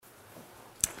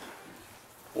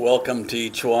Welcome to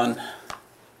each one.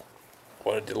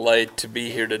 What a delight to be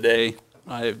here today.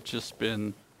 I have just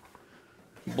been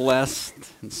blessed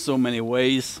in so many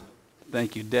ways.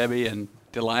 Thank you, Debbie and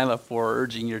Delilah, for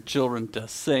urging your children to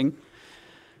sing.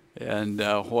 And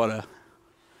what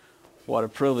a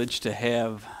privilege to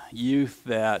have youth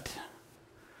that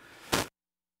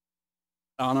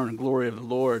honor and glory of the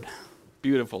Lord.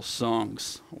 Beautiful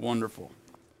songs, wonderful.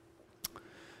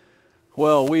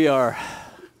 Well, we are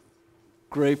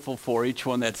grateful for each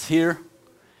one that's here.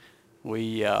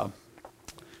 We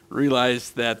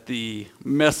realize that the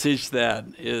message that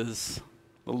is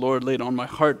the Lord laid on my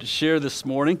heart to share this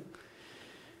morning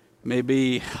may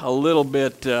be a little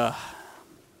bit of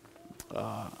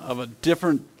a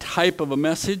different type of a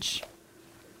message.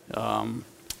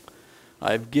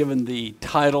 I've given the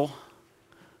title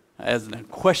as a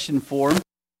question form,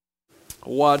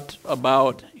 what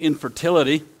about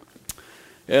infertility?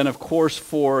 And of course,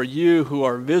 for you who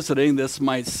are visiting, this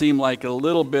might seem like a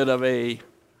little bit of an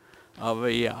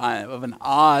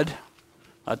odd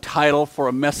title for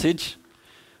a message,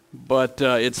 but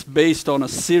it's based on a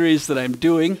series that I'm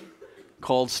doing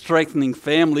called Strengthening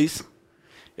Families.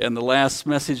 And the last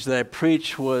message that I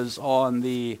preached was on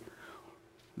the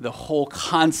whole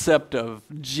concept of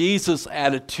Jesus'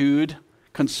 attitude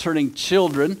concerning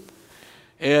children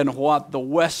and what the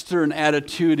Western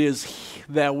attitude is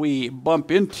that we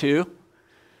bump into,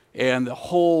 and the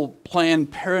whole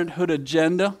Planned Parenthood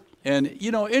agenda. And, you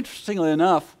know, interestingly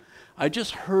enough, I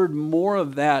just heard more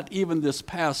of that even this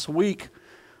past week,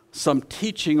 some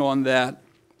teaching on that,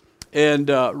 and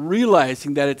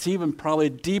realizing that it's even probably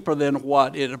deeper than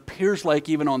what it appears like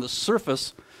even on the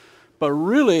surface. But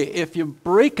really, if you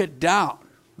break it down,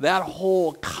 that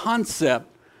whole concept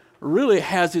really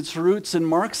has its roots in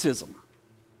Marxism.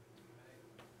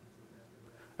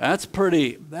 That's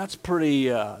pretty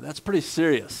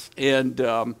serious.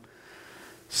 And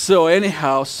so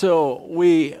anyhow,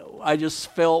 I just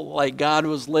felt like God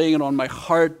was laying it on my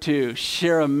heart to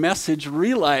share a message,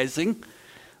 realizing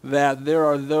that there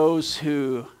are those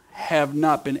who have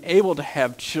not been able to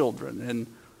have children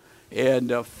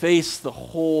and face the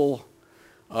whole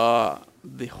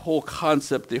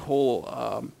concept, the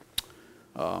whole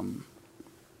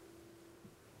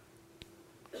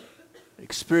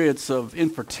experience of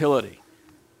infertility.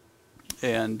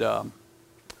 And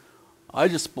I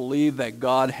just believe that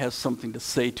God has something to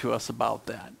say to us about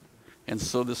that. And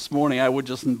so this morning I would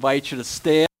just invite you to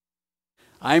stand.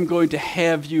 I'm going to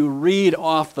have you read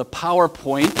off the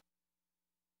PowerPoint.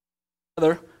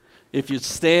 If you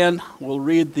stand, we'll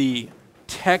read the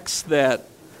text that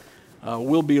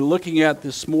we'll be looking at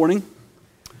this morning.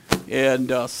 And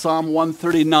Psalm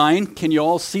 139, can you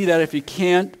all see that? If you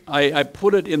can't, I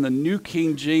put it in the New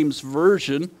King James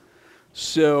Version,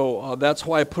 so that's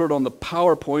why I put it on the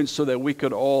PowerPoint so that we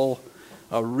could all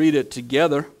read it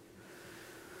together.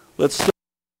 Let's start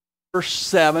with verse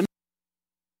 7.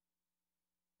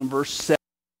 Verse 7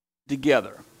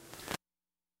 together.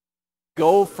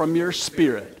 Go from your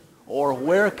spirit, or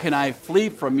where can I flee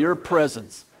from your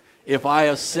presence? If I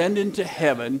ascend into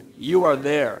heaven, you are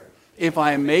there. If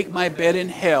I make my bed in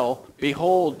hell,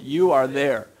 behold, you are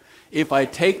there. If I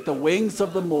take the wings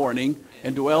of the morning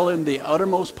and dwell in the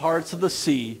uttermost parts of the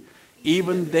sea,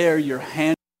 even there your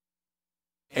hand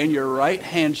and your right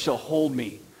hand shall hold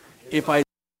me. If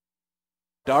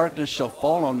darkness shall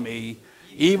fall on me,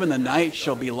 even the night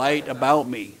shall be light about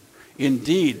me.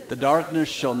 Indeed, the darkness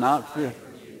shall not fear,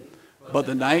 but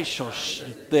the night shall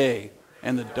stay,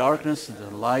 and the darkness and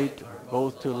the light are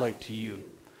both to light to you.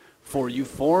 For you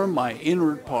formed my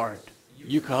inward part.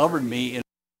 You covered me in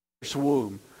my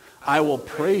womb. I will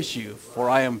praise you, for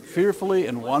I am fearfully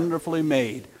and wonderfully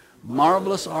made.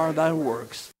 Marvelous are thy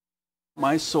works.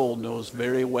 My soul knows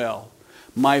very well.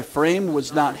 My frame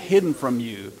was not hidden from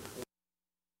you.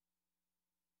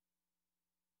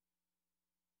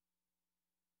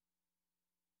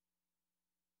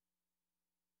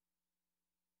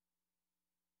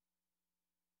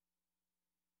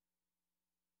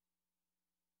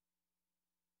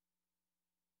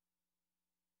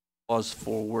 Pause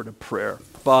for a word of prayer.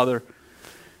 Father,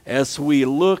 as we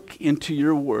look into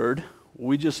your word,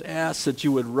 we just ask that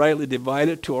you would rightly divide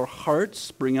it to our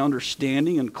hearts, bring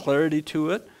understanding and clarity to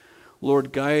it.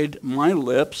 Lord, guide my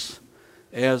lips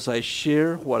as I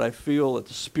share what I feel that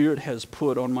the Spirit has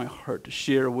put on my heart to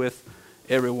share with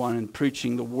everyone in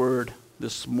preaching the word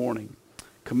this morning.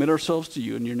 Commit ourselves to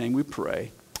you. In your name we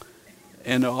pray.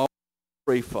 And I'll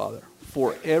pray, Father,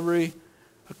 for every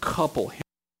couple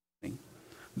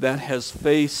that has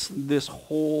faced this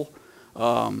whole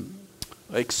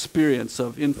experience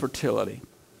of infertility.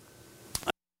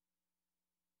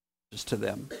 To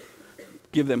them.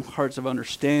 give them hearts of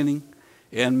understanding,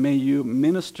 and may you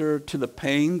minister to the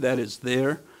pain that is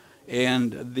there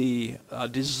and the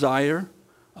desire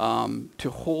to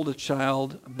hold a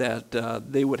child that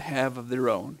they would have of their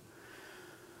own.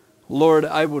 Lord,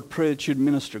 I would pray that you'd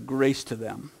minister grace to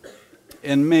them.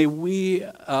 And may we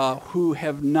who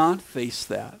have not faced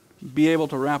that be able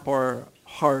to wrap our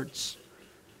hearts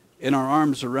and our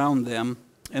arms around them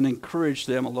and encourage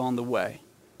them along the way.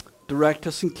 Direct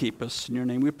us and keep us. In your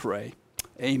name we pray.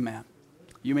 Amen.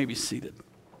 You may be seated.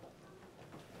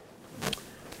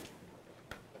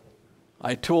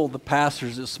 I told the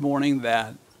pastors this morning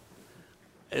that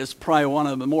it's probably one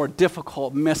of the more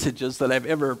difficult messages that I've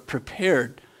ever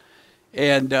prepared.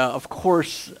 And of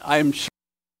course, I'm sure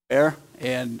aware,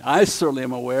 and I certainly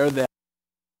am aware, that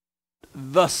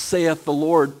thus saith the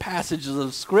Lord passages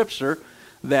of Scripture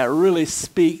that really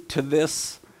speak to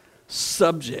this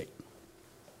subject.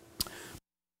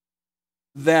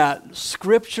 That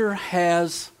Scripture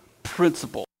has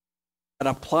principles that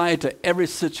apply to every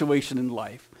situation in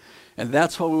life. And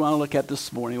that's what we want to look at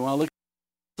this morning. We want to look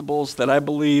at principles that I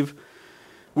believe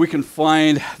we can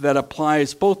find that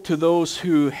applies both to those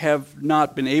who have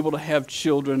not been able to have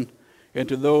children and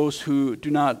to those who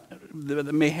do not,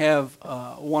 that may have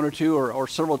one or two or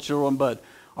several children, but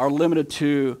are limited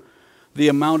to the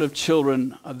amount of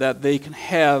children that they can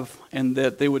have and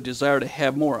that they would desire to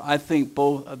have more. I think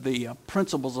both of the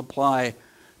principles apply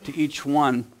to each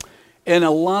one. And a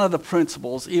lot of the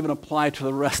principles even apply to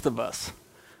the rest of us.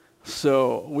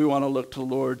 So we want to look to the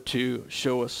Lord to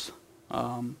show us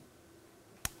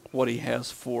what he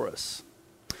has for us.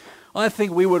 I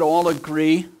think we would all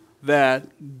agree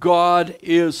that God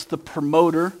is the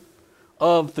promoter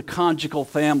of the conjugal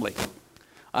family.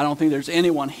 I don't think there's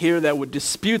anyone here that would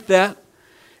dispute that.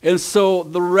 And so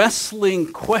the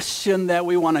wrestling question that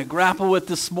we want to grapple with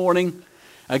this morning,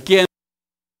 again,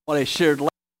 what I shared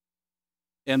last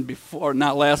and before,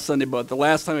 not last Sunday, but the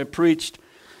last time I preached,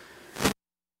 the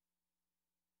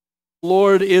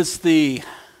Lord is the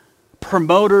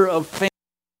promoter of family.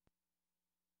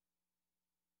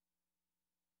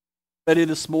 Ready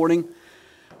this morning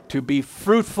to be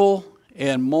fruitful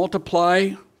and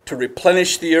multiply, to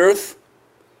replenish the earth.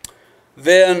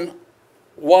 Then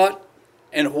what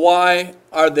and why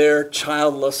are there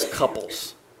childless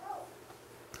couples?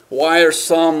 Why are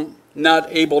some not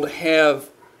able to have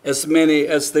as many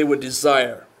as they would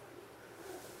desire?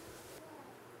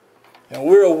 And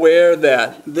we're aware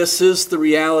that this is the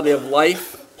reality of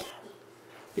life.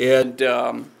 And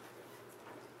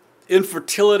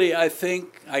infertility, I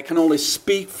think, I can only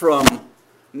speak from,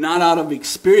 not out of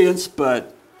experience,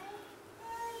 but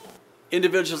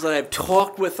individuals that I've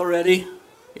talked with already.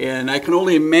 And I can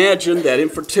only imagine that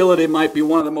infertility might be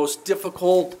one of the most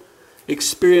difficult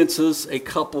experiences a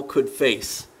couple could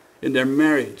face in their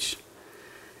marriage.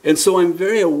 And so I'm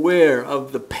very aware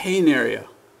of the pain area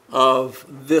of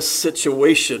this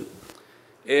situation.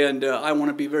 And I want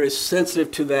to be very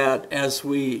sensitive to that as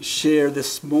we share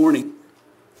this morning.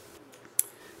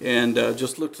 And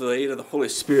just look to the aid of the Holy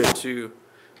Spirit to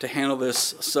handle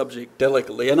this subject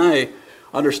delicately. And I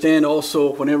understand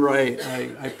also whenever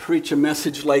I preach a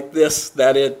message like this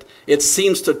that it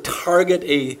seems to target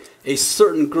a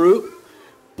certain group,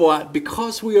 but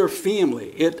because we are family,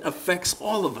 it affects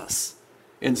all of us.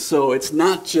 And so it's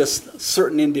not just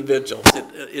certain individuals.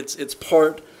 It's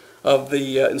part of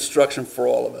the instruction for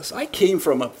all of us. I came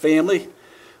from a family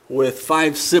with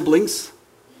 5 siblings,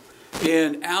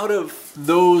 and out of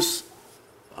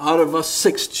us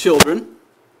 6 children,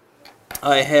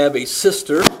 I have a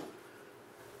sister.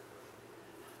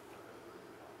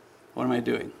 What am I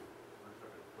doing?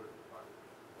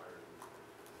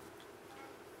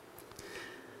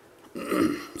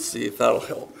 Let's see if that'll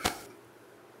help.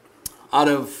 Out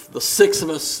of the 6 of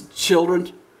us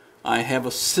children, I have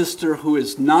a sister who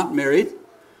is not married,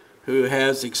 who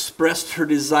has expressed her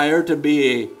desire to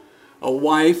be a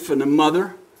wife and a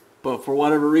mother, but for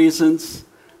whatever reasons,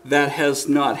 that has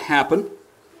not happened.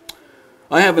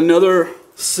 I have another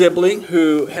sibling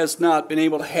who has not been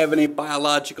able to have any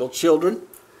biological children,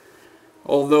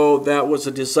 although that was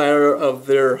a desire of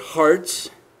their hearts.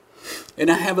 And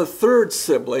I have a third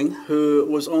sibling who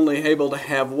was only able to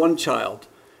have 1 child,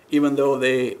 even though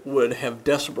they would have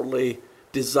desperately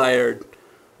desired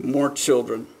more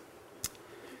children.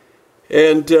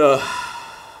 And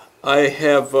I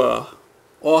have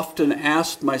often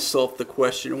asked myself the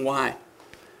question, why?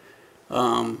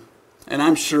 And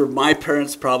I'm sure my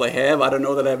parents probably have. I don't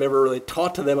know that I've ever really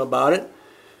talked to them about it.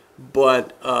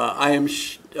 But I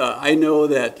know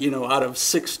that, out of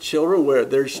 6 children, where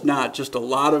there's not just a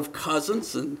lot of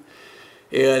cousins,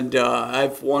 and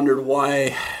I've wondered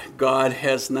why God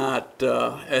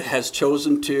has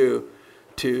chosen to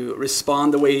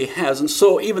respond the way he has. And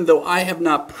so even though I have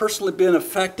not personally been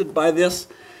affected by this,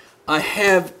 I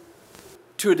have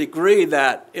to a degree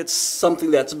that it's something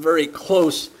that's very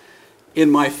close in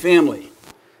my family.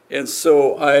 And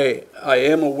so I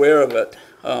am aware of it.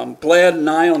 Glad and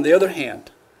I, on the other hand,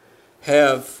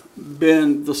 have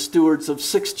been the stewards of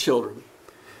 6 children.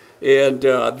 And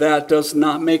that does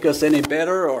not make us any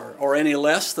better or any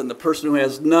less than the person who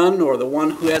has none or the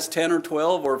one who has 10 or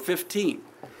 12 or 15.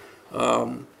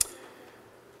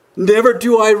 Never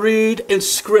do I read in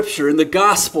Scripture, in the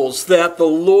Gospels, that the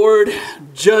Lord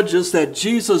judges, that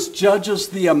Jesus judges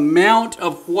the amount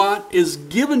of what is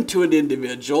given to an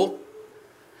individual.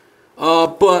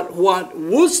 But what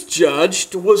was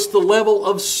judged was the level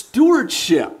of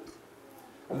stewardship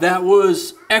that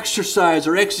was exercised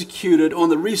or executed on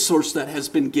the resource that has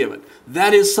been given.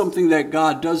 That is something that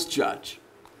God does judge.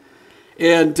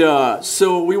 And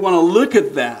so we want to look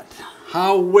at that.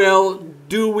 How well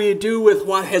do we do with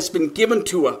what has been given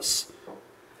to us?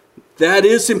 That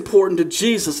is important to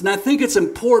Jesus. And I think it's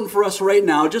important for us right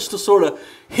now just to sort of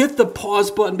hit the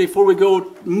pause button before we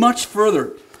go much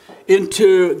further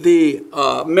into the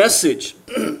message.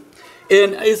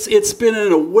 And it's been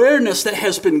an awareness that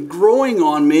has been growing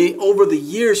on me over the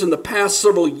years, in the past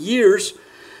several years.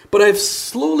 But I've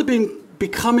slowly been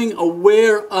becoming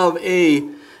aware of a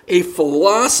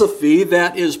philosophy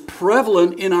that is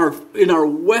prevalent in our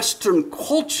Western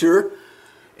culture,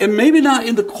 and maybe not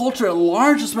in the culture at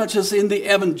large as much as in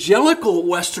the evangelical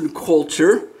Western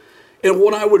culture, and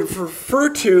what I would refer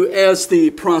to as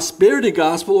the prosperity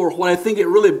gospel, or what I think it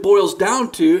really boils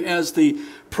down to as the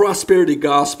prosperity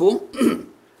gospel,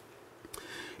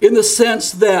 in the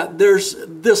sense that there's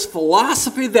this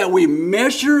philosophy that we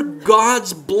measure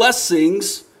God's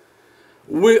blessings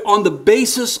on the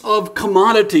basis of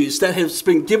commodities that has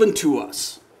been given to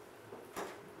us.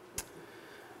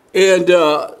 And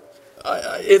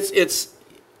it's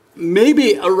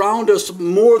maybe around us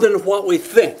more than what we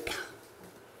think.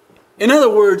 In other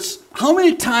words, how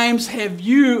many times have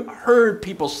you heard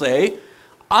people say,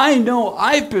 I know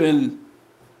I've been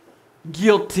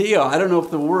guilty. I don't know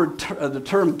if the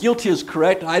term guilty is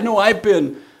correct. I know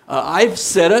I've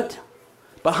said it.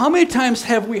 But how many times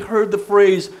have we heard the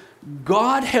phrase,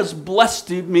 God has blessed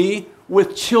me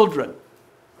with children?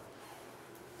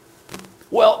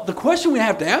 Well, the question we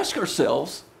have to ask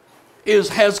ourselves is,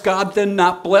 has God then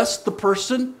not blessed the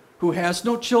person who has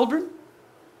no children?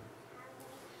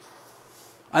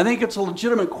 I think it's a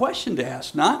legitimate question to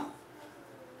ask, not?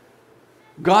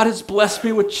 God has blessed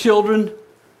me with children,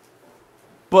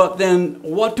 but then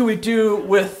what do we do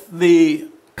with the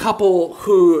couple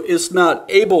who is not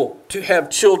able to have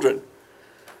children?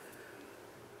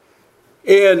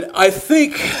 And I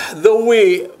think, though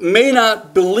we may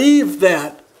not believe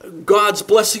that God's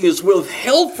blessing is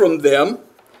withheld from them,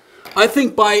 I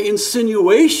think by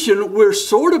insinuation we're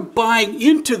sort of buying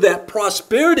into that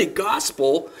prosperity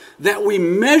gospel that we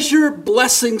measure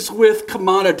blessings with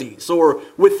commodities or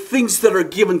with things that are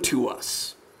given to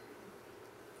us.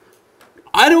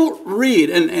 I don't read,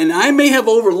 and I may have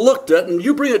overlooked it, and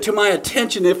you bring it to my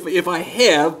attention if I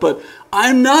have, but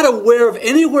I'm not aware of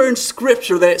anywhere in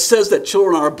Scripture that it says that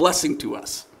children are a blessing to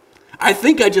us. I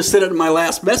think I just said it in my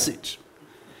last message.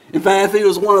 In fact, I think it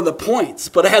was one of the points.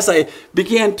 But as I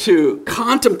began to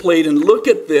contemplate and look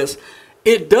at this,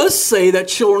 it does say that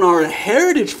children are a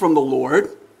heritage from the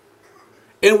Lord.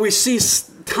 And we see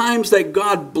times that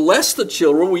God blessed the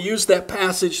children. We used that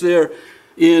passage there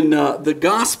in the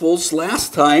Gospels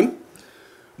last time.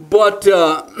 But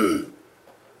I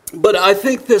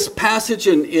think this passage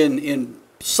in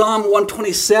Psalm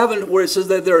 127, where it says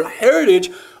that they're a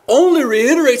heritage, only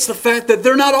reiterates the fact that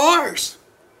they're not ours.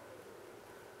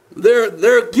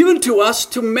 They're given to us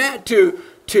to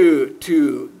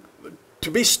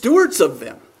be stewards of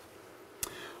them.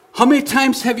 How many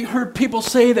times have you heard people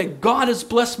say that God has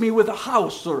blessed me with a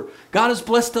house, or God has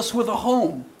blessed us with a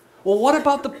home? Well, what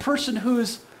about the person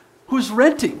who's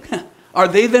renting? Are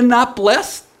they then not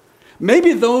blessed?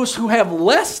 Maybe those who have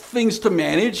less things to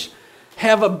manage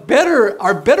are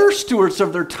better stewards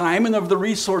of their time and of the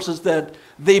resources that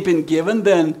they've been given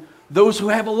than those who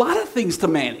have a lot of things to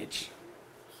manage.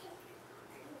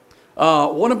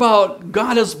 What about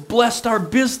God has blessed our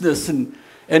business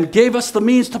and gave us the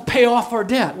means to pay off our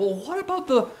debt? Well, what about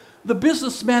the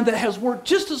businessman that has worked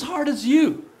just as hard as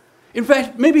you? In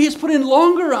fact, maybe he's put in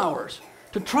longer hours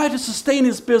to try to sustain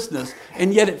his business,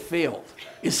 and yet it failed.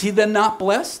 Is he then not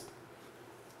blessed?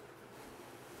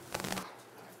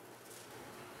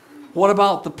 What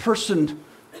about the person,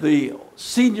 the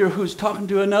senior who's talking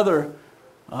to another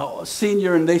a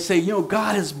senior and they say,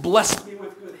 God has blessed me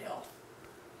with good health.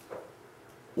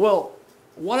 Well,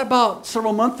 what about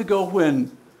several months ago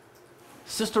when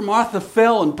Sister Martha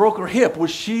fell and broke her hip?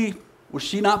 Was she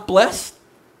not blessed?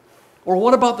 Or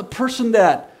what about the person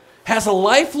that has a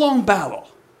lifelong battle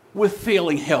with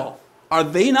failing health? Are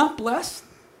they not blessed?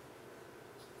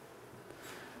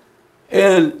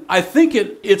 And I think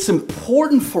it's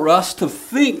important for us to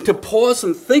pause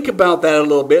and think about that a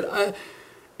little bit. I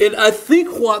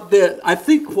think what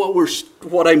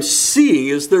I'm seeing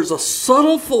is there's a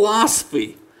subtle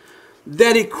philosophy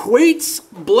that equates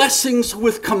blessings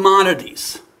with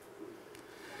commodities.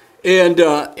 And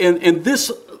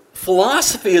this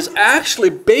philosophy is actually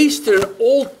based in an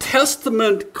Old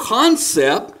Testament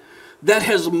concept that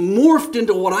has morphed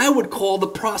into what I would call the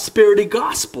prosperity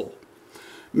gospel.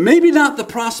 Maybe not the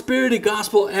prosperity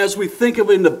gospel as we think of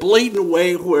it in the blatant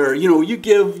way where, you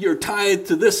give your tithe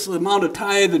to this amount of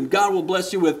tithe and God will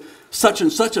bless you with such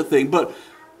and such a thing. But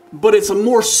it's a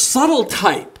more subtle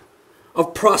type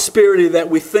of prosperity that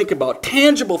we think about.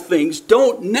 Tangible things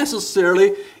don't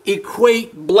necessarily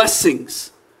equate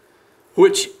blessings,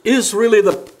 which is really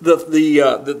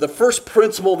the first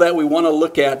principle that we want to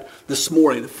look at this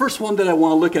morning. The first one that I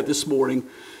want to look at this morning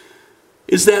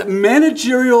is that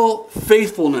managerial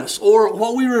faithfulness, or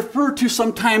what we refer to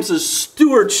sometimes as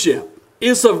stewardship,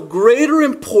 is of greater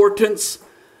importance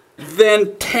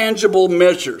than tangible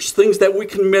measures, things that we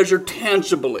can measure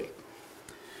tangibly.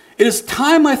 It is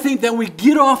time, I think, that we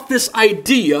get off this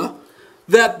idea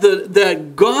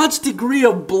that God's degree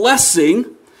of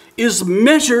blessing is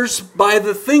measured by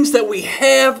the things that we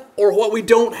have or what we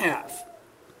don't have.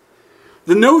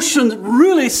 The notion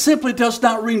really simply does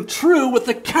not ring true with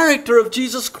the character of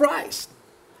Jesus Christ.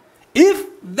 If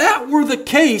that were the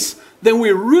case, then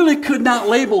we really could not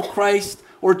label Christ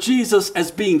or Jesus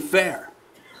as being fair.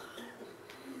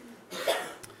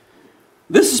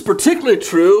 This is particularly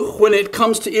true when it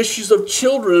comes to issues of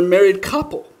children and married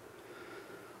couple.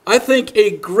 I think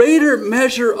a greater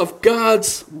measure of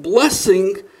God's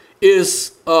blessing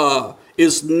is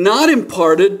not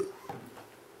imparted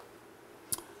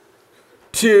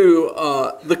to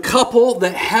the couple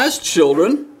that has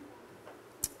children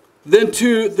than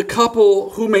to the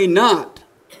couple who may not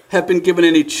have been given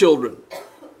any children.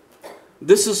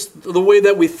 This is the way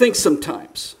that we think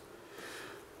sometimes.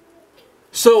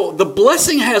 So the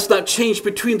blessing has not changed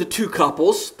between the two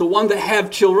couples, the one that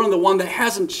have children, the one that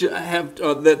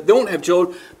that don't have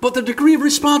children, but the degree of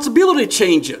responsibility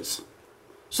changes.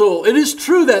 So it is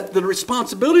true that the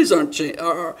responsibilities aren't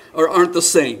the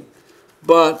same,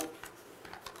 but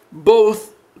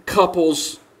both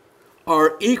couples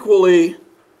are equally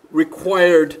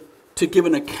required to give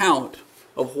an account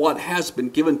of what has been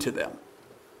given to them.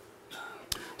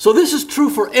 So this is true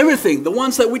for everything. The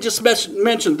ones that we just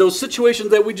mentioned, those situations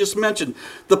that we just mentioned.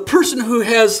 The person who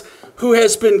has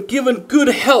been given good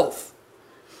health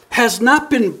has not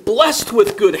been blessed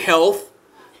with good health,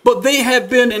 but they have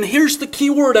been, and here's the key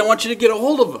word I want you to get a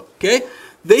hold of, okay?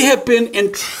 They have been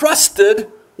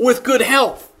entrusted with good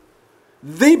health.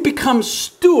 They become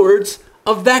stewards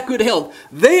of that good health.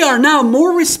 They are now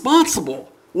more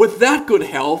responsible with that good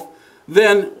health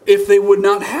than if they would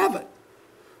not have it.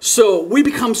 So we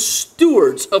become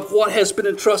stewards of what has been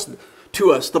entrusted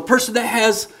to us. The person that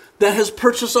has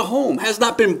purchased a home has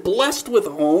not been blessed with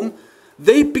a home.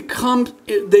 They've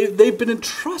been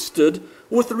entrusted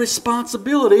with the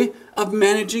responsibility of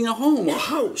managing a home, a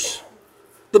house.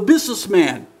 The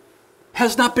businessman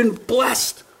has not been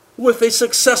blessed with a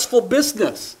successful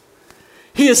business.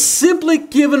 He is simply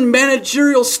given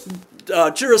managerial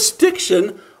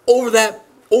jurisdiction over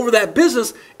that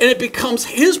business, and it becomes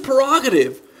his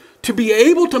prerogative to be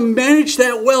able to manage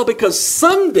that well, because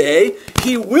someday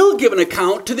he will give an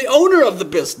account to the owner of the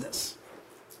business.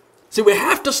 See, we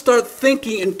have to start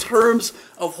thinking in terms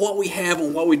of what we have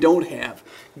and what we don't have.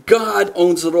 God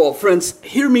owns it all. Friends,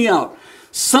 hear me out.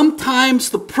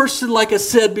 Sometimes the person, like I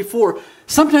said before,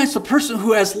 sometimes the person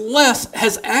who has less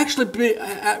has actually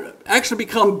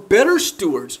become better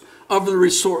stewards of the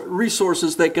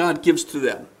resources that God gives to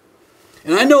them.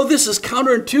 And I know this is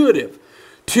counterintuitive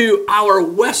to our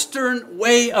Western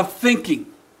way of thinking.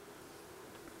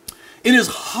 It is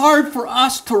hard for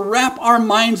us to wrap our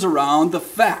minds around the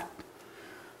fact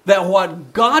that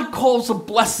what God calls a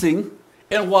blessing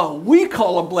and what we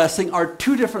call a blessing are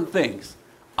two different things.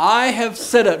 I have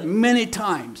said it many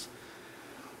times.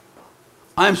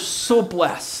 I'm so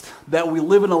blessed that we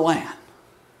live in a land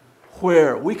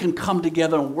where we can come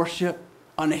together and worship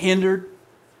unhindered,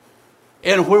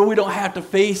 and where we don't have to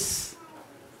face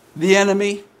the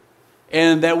enemy,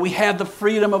 and that we have the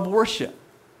freedom of worship.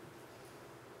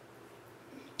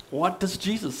 What does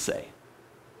Jesus say?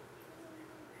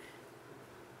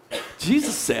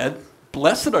 Jesus said,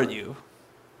 "Blessed are you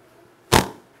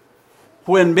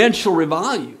when men shall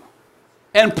revile you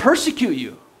and persecute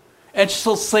you, and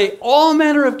shall say all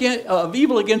manner of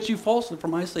evil against you falsely for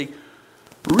my sake.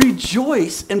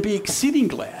 Rejoice and be exceeding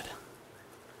glad."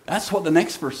 That's what the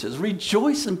next verse is.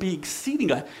 Rejoice and be exceeding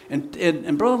glad.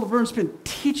 And Brother Laverne's been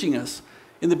teaching us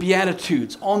in the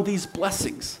Beatitudes on these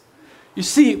blessings. You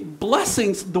see,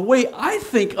 blessings, the way I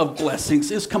think of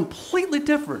blessings is completely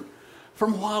different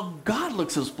from how God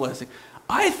looks at blessing.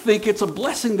 I think it's a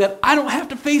blessing that I don't have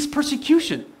to face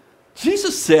persecution.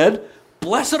 Jesus said,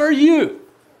 "Blessed are you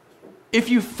if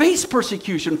you face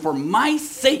persecution for my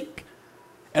sake."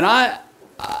 And I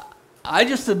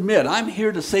just admit, I'm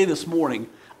here to say this morning,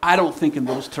 I don't think in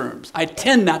those terms. I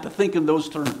tend not to think in those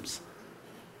terms.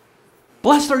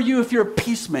 Blessed are you if you're a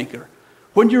peacemaker,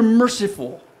 when you're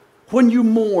merciful, when you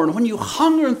mourn, when you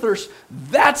hunger and thirst.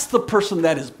 That's the person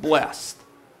that is blessed.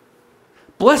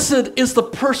 Blessed is the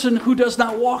person who does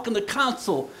not walk in the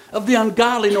counsel of the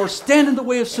ungodly, nor stand in the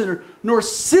way of sinner, nor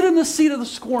sit in the seat of the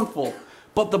scornful.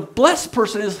 But the blessed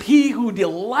person is he who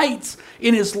delights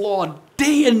in his law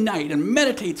day and night and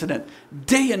meditates in it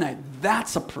day and night.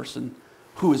 That's a person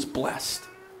who is blessed.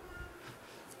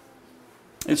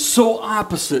 It's so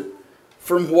opposite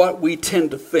from what we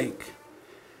tend to think.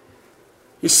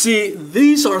 You see,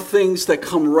 these are things that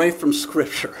come right from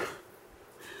Scripture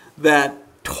that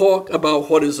talk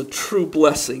about what is a true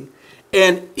blessing.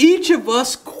 And each of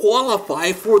us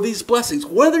qualify for these blessings,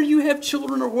 whether you have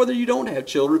children or whether you don't have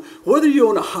children, whether you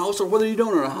own a house or whether you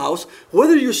don't own a house,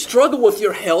 whether you struggle with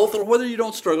your health or whether you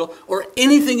don't struggle, or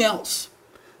anything else.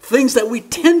 Things that we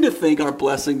tend to think are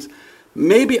blessings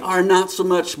maybe are not so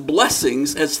much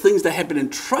blessings as things that have been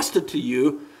entrusted to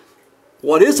you.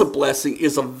 What is a blessing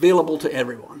is available to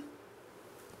everyone.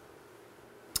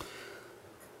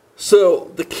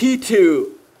 So the key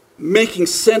to making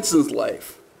sense in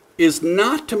life is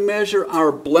not to measure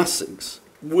our blessings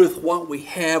with what we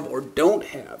have or don't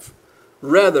have.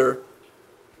 Rather,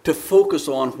 to focus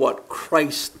on what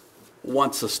Christ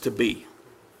wants us to be.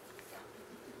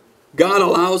 God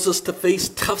allows us to face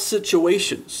tough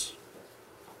situations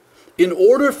in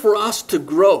order for us to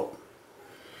grow.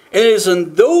 And it is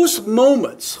in those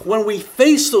moments when we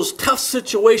face those tough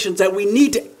situations that we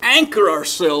need to anchor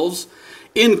ourselves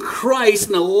in Christ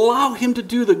and allow Him to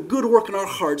do the good work in our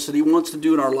hearts that He wants to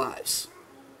do in our lives.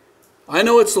 I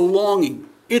know it's a longing.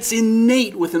 It's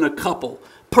innate within a couple,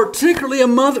 particularly a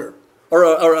mother or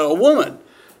a woman,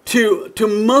 to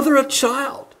mother a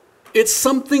child. It's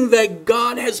something that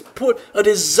God has put, a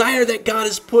desire that God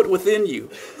has put within you.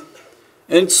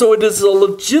 And so it is a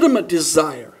legitimate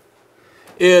desire.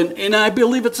 And I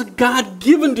believe it's a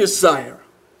God-given desire.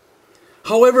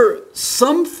 However,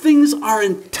 some things are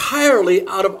entirely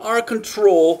out of our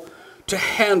control to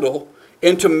handle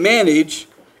and to manage,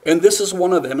 and this is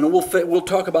one of them. And we'll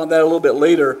talk about that a little bit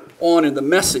later on in the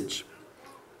message.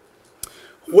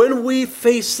 When we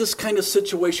face this kind of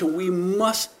situation, we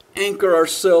must anchor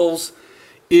ourselves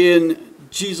in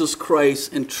Jesus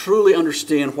Christ and truly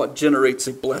understand what generates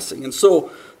a blessing. And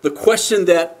so the question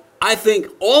that I think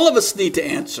all of us need to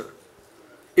answer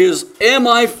is, am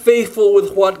I faithful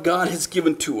with what God has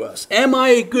given to us? Am I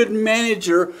a good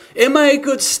manager? Am I a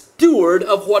good steward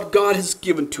of what God has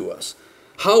given to us?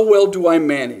 How well do I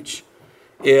manage?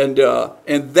 And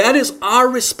that is our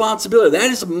responsibility. That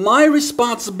is my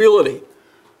responsibility.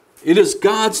 It is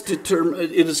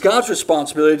God's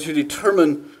responsibility to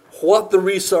determine what the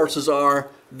resources are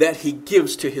that He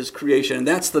gives to His creation. And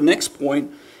that's the next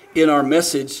point in our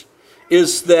message,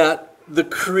 is that the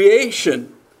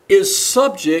creation is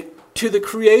subject to the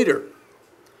Creator.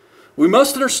 We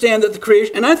must understand that the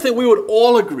creation, and I think we would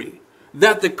all agree,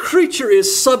 that the creature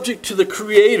is subject to the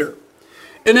Creator.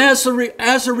 And as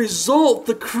a result,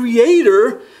 the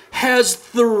Creator has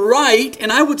the right,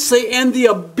 and I would say, and the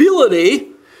ability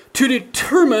to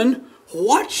determine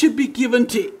what should be given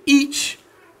to each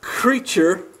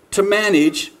creature to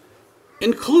manage,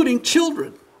 including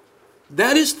children.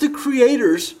 That is the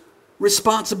Creator's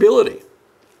responsibility.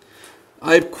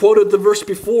 I've quoted the verse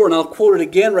before, and I'll quote it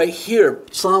again right here.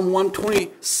 Psalm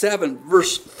 127,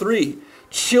 verse 3.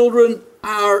 Children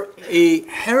are a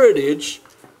heritage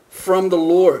from the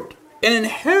Lord. An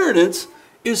inheritance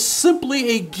is simply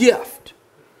a gift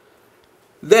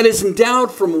that is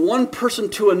endowed from one person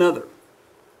to another.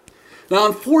 Now,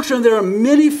 unfortunately, there are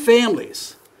many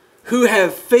families who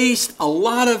have faced a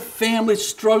lot of family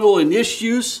struggle and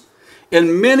issues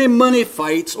and many money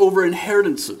fights over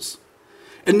inheritances.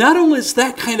 And not only is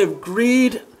that kind of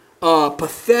greed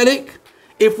pathetic,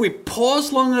 if we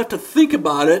pause long enough to think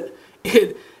about it,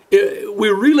 we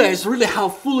realize really how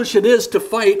foolish it is to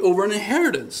fight over an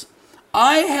inheritance.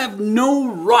 I have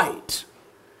no right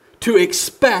to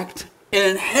expect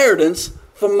an inheritance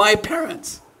from my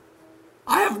parents.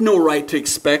 I have no right to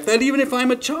expect that, even if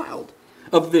I'm a child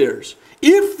of theirs.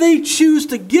 If they choose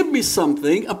to give me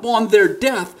something upon their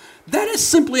death, that is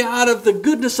simply out of the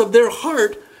goodness of their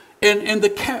heart and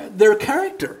their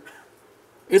character.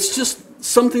 It's just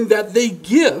something that they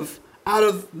give out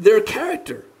of their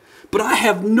character. But I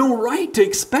have no right to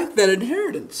expect that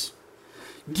inheritance.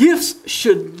 Gifts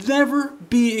should never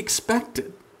be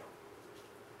expected.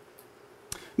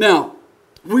 Now,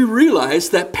 we realize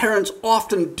that parents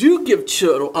often do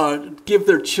give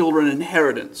their children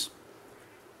inheritance.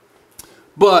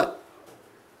 But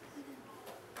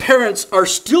parents are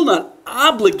still not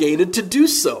obligated to do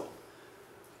so.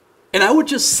 And I would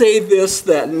just say this,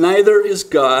 that neither is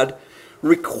God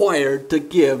required to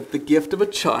give the gift of a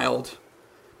child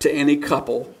to any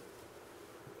couple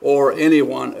or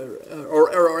anyone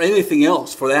or anything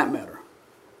else for that matter.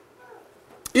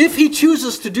 If he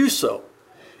chooses to do so,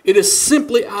 it is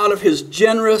simply out of his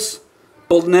generous,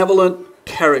 benevolent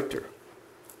character.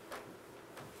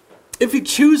 If he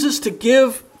chooses to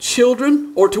give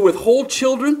children or to withhold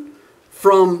children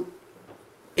from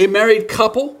a married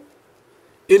couple,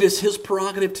 it is his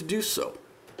prerogative to do so.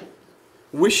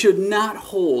 We should not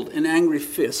hold an angry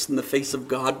fist in the face of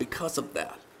God because of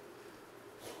that.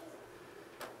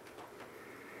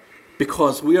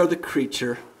 Because we are the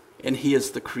creature and he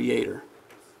is the creator.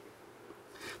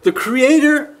 The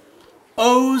creator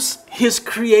owes his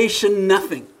creation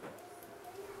nothing.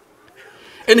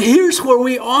 And here's where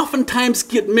we oftentimes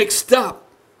get mixed up.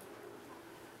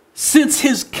 Since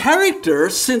his character,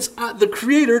 since the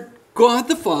creator, God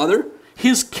the Father,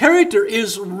 his character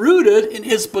is rooted in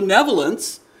his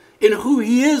benevolence, in who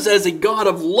he is as a God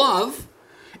of love,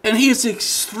 and he is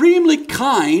extremely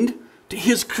kind to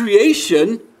his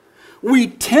creation, we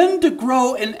tend to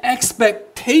grow an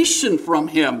expectation from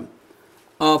him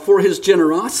for his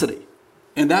generosity.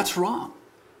 And that's wrong.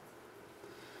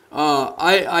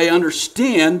 I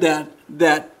understand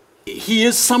that he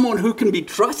is someone who can be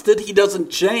trusted. He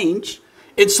doesn't change.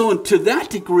 And so to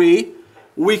that degree,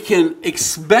 we can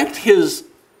expect his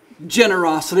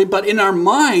generosity, but in our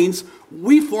minds,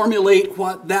 we formulate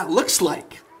what that looks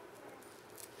like.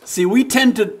 See, we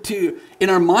tend to in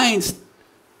our minds,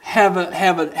 have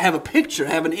a picture,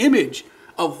 have an image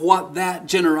of what that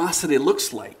generosity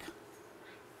looks like.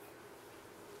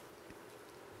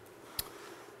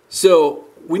 So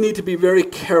we need to be very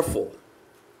careful.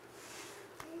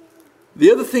 The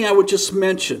other thing I would just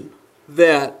mention,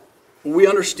 that we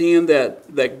understand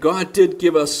that God did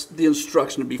give us the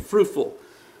instruction to be fruitful,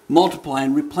 multiply,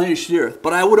 and replenish the earth.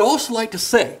 But I would also like to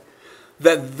say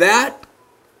that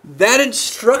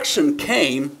instruction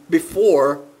came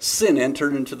before sin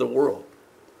entered into the world.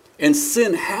 And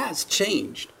sin has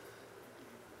changed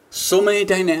so many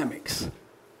dynamics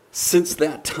since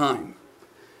that time.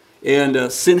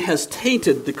 And sin has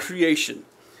tainted the creation.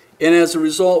 And as a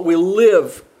result, we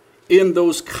live in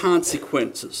those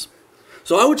consequences.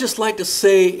 So I would just like to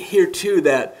say here too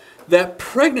that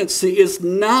pregnancy is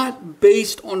not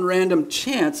based on random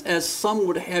chance, as some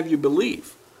would have you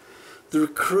believe. The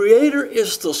Creator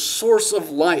is the source of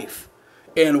life,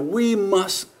 and we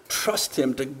must trust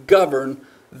him to govern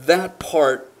that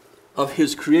part of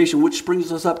his creation, which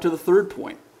brings us up to the third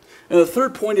point. And the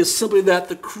third point is simply that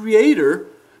the Creator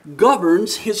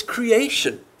governs his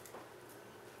creation.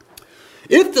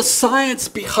 If the science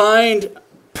behind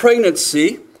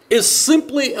pregnancy is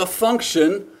simply a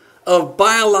function of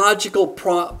biological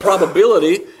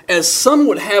probability, as some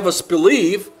would have us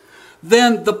believe,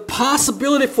 then the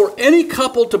possibility for any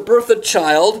couple to birth a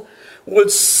child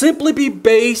would simply be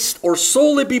based or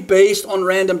solely be based on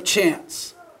random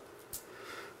chance.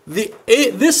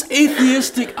 This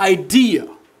atheistic idea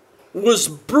was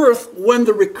birthed when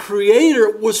the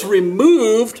Creator was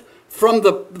removed from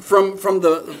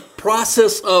the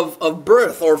process of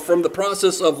birth, or from the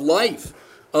process of life,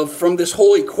 from this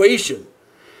whole equation.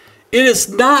 It is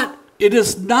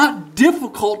not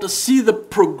difficult to see the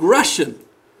progression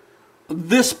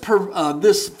this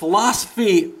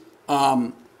philosophy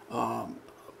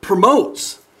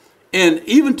promotes, and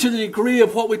even to the degree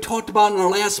of what we talked about in our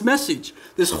last message,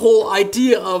 this whole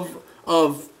idea of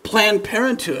Planned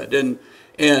Parenthood and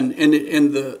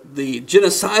the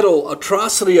genocidal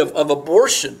atrocity of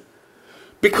abortion,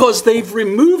 because they've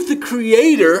removed the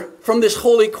Creator from this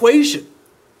whole equation.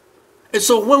 And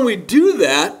so when we do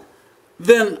that,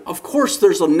 then of course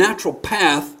there's a natural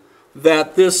path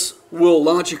that this will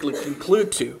logically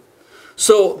conclude to.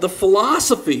 So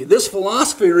this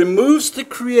philosophy removes the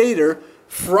Creator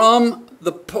from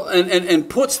and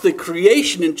puts the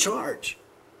creation in charge.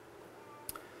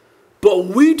 But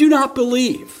we do not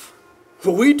believe.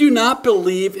 We do not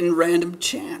believe in random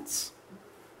chance.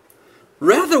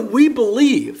 Rather, we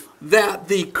believe that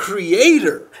the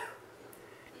Creator,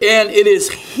 and it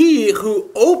is He who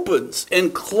opens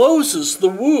and closes the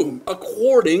womb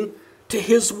according to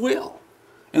His will.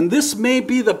 And this may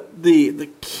be the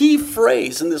key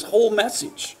phrase in this whole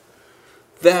message,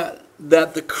 that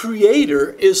the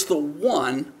Creator is the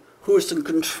one who is in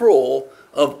control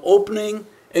of opening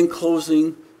and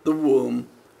closing the womb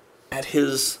at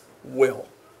His will.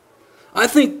 I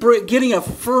think getting a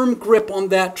firm grip on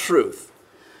that truth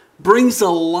brings a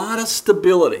lot of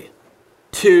stability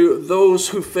to those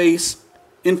who face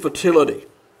infertility.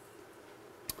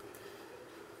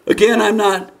 Again, I'm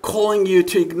not calling you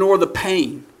to ignore the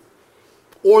pain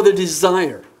or the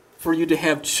desire for you to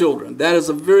have children. That is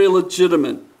a very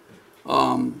legitimate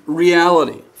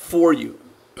reality for you.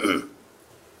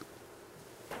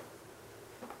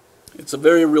 It's a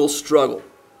very real struggle.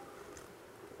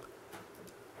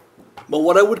 But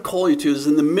what I would call you to is,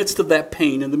 in the midst of that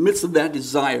pain, in the midst of that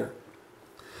desire,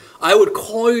 I would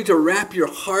call you to wrap your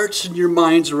hearts and your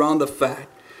minds around the fact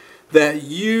that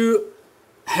you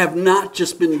have not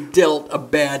just been dealt a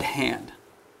bad hand.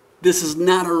 This is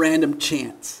not a random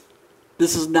chance.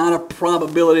 This is not a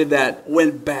probability that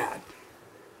went bad.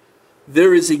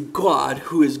 There is a God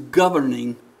who is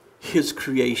governing His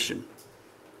creation.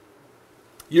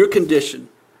 Your condition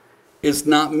is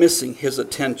not missing His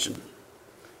attention.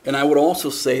 And I would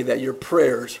also say that your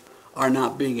prayers are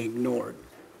not being ignored.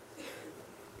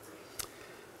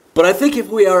 But I think if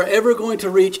we are ever going to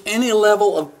reach any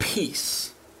level of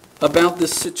peace about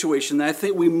this situation, I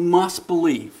think we must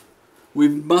believe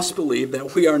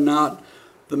that we are not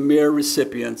the mere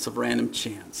recipients of random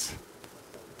chance.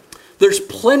 There's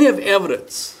plenty of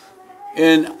evidence,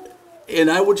 and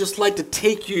I would just like to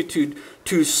take you to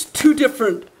two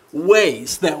different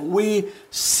ways that we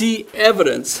see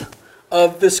evidence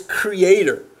of this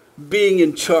Creator being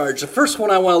in charge. The first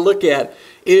one I want to look at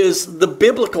is the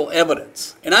biblical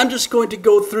evidence. And I'm just going to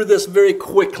go through this very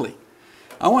quickly.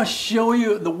 I want to show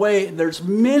you the way there's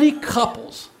many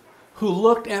couples who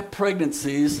looked at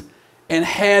pregnancies and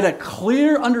had a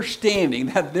clear understanding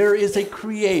that there is a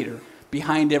Creator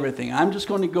behind everything. I'm just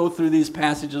going to go through these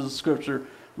passages of Scripture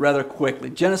rather quickly.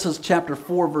 Genesis chapter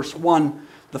 4, verse 1,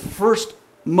 the first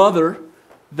mother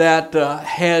that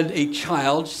had a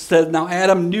child said, "Now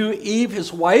Adam knew Eve,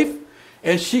 his wife,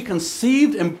 and she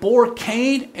conceived and bore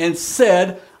Cain and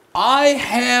said, I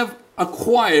have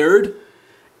acquired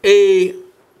a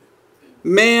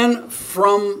man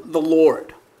from the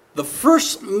Lord." The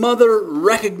first mother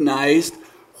recognized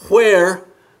where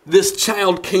this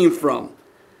child came from.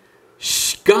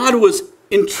 God was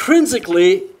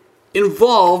intrinsically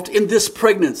involved in this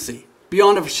pregnancy,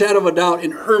 beyond a shadow of a doubt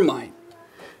in her mind.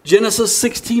 Genesis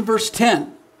 16, verse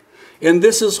 10. And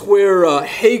this is where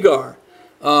Hagar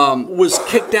was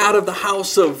kicked out of the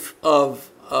house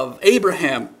of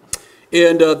Abraham.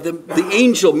 And the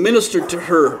angel ministered to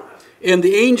her. And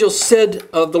the angel said,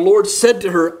 the Lord said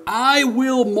to her, "I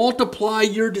will multiply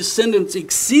your descendants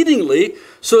exceedingly,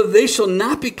 so that they shall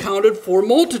not be counted for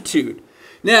multitude."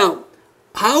 Now,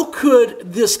 how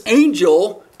could this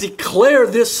angel declare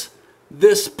this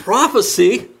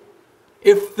prophecy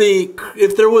if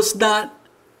there was not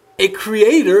a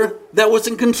Creator that was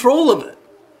in control of it?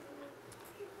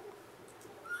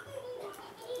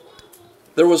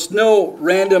 There was no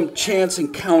random chance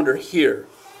encounter here.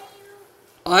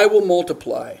 I will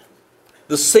multiply.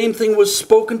 The same thing was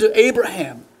spoken to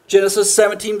Abraham. Genesis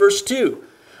 17, verse 2.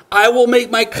 "I will make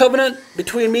my covenant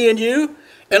between me and you,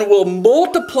 and will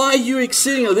multiply you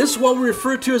exceedingly." This is what we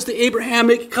refer to as the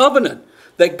Abrahamic covenant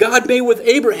that God made with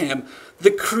Abraham.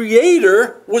 The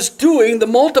Creator was doing the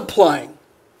multiplying.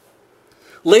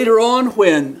 Later on,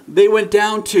 when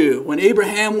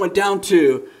Abraham went down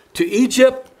to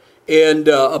Egypt, and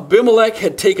Abimelech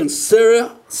had taken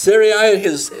Sarai,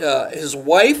 his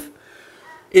wife,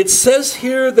 it says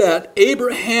here that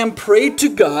Abraham prayed to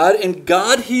God, and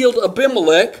God healed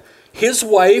Abimelech, his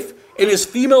wife, and his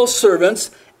female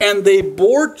servants, and they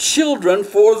bore children,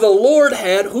 for the Lord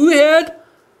had, who had?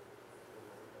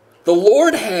 The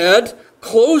Lord had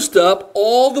closed up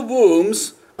all the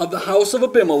wombs of the house of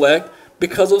Abimelech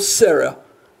because of Sarah,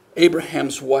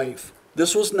 Abraham's wife.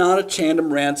 This was not a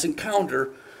random chance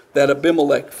encounter that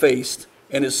Abimelech faced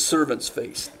and his servants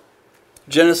faced.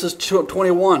 Genesis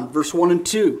 21, verse 1 and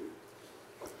 2.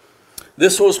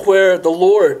 This was where the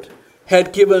Lord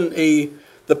had given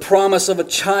the promise of a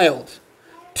child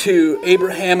to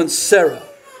Abraham and Sarah.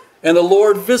 And the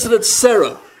Lord visited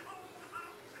Sarah.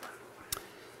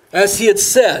 as he had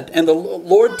said. And the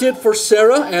Lord did for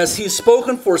Sarah as he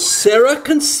spoken, for Sarah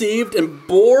conceived and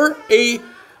bore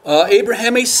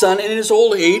Abraham a son in his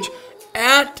old age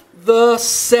at the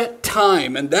set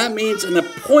time. And that means an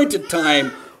appointed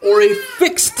time or a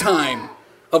fixed time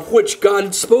of which God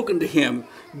had spoken to him.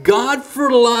 God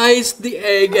fertilized the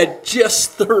egg at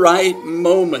just the right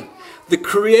moment. The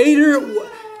Creator,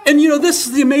 and this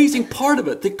is the amazing part of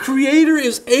it. The Creator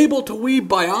is able to weave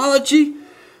biology,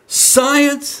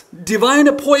 science, divine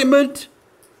appointment,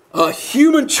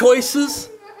 human choices,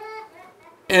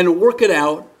 and work it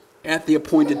out at the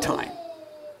appointed time.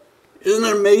 Isn't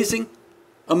that amazing?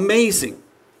 Amazing.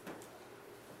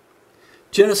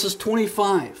 Genesis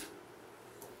 25,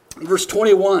 verse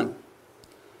 21.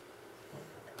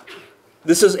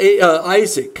 This is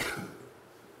Isaac.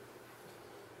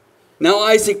 Now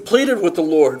Isaac pleaded with the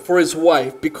Lord for his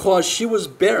wife because she was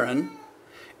barren,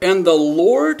 and the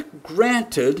Lord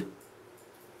granted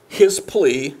his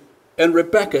plea, and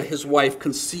Rebekah, his wife,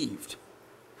 conceived.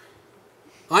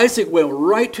 Isaac went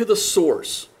right to the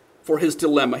source for his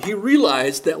dilemma. He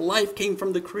realized that life came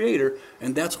from the Creator,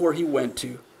 and that's where he went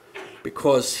to,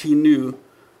 because he knew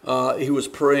he was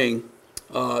praying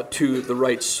to the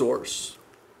right source.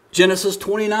 Genesis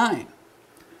 29,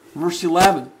 verse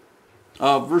 11,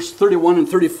 verse 31 and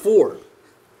 34.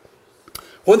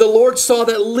 When the Lord saw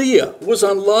that Leah was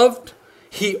unloved,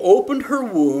 he opened her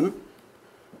womb,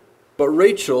 but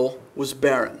Rachel was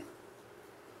barren.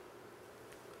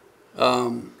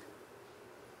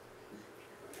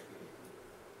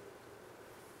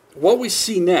 What we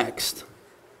see next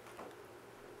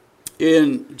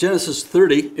in Genesis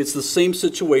 30, it's the same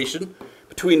situation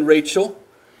between Rachel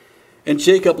and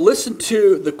Jacob. Listen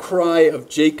to the cry of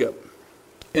Jacob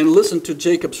and listen to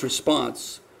Jacob's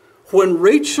response. When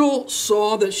Rachel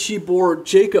saw that she bore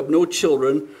Jacob no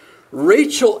children,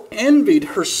 Rachel envied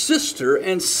her sister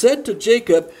and said to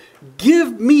Jacob,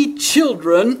 "Give me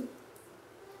children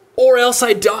or else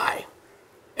I die."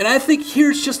 And I think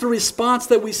here's just a response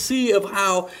that we see of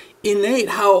how innate,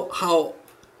 how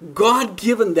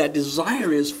God-given that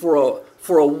desire is for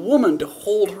a woman to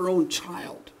hold her own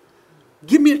child.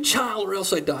 Give me a child or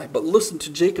else I die. But listen to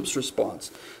Jacob's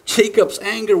response. Jacob's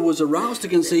anger was aroused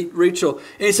against Rachel.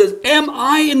 And he says, "Am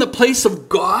I in the place of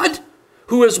God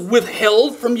who has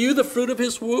withheld from you the fruit of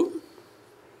his womb?"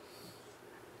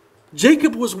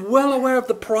 Jacob was well aware of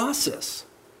the process.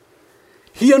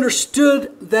 He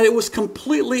understood that it was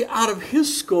completely out of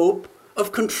his scope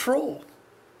of control.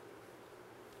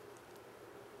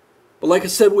 But like I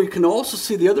said, we can also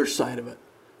see the other side of it,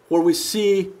 where we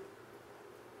see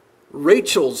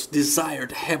Rachel's desire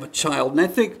to have a child. And I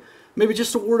think maybe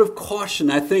just a word of caution,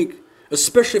 I think,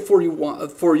 especially for you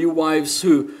wives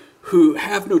who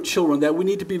have no children, that we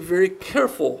need to be very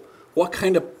careful what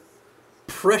kind of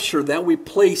pressure that we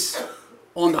place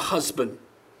on the husband.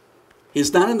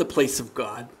 He's not in the place of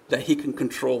God that he can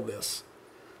control this.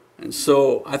 And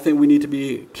so I think we need to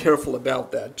be careful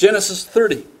about that. Genesis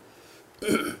 30.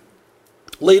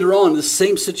 Later on, the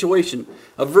same situation,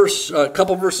 a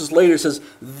couple verses later, says,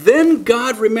 "Then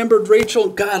God remembered Rachel,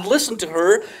 God listened to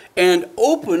her, and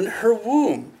opened her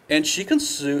womb. And she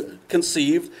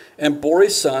conceived and bore a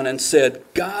son, and said,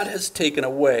 God has taken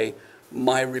away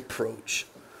my reproach."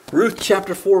 Ruth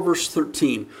chapter 4, verse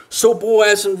 13. So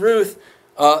Boaz and Ruth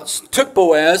took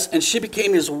Boaz, and she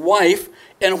became his wife.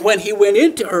 And when he went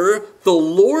into her, the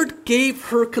Lord gave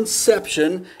her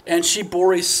conception, and she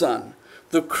bore a son.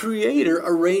 The Creator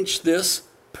arranged this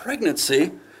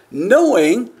pregnancy,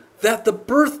 knowing that the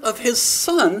birth of his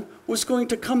son was going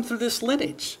to come through this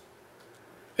lineage.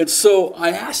 And so I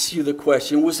ask you the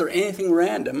question, was there anything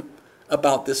random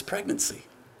about this pregnancy?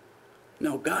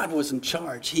 No, God was in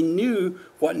charge. He knew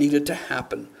what needed to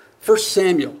happen. 1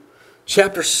 Samuel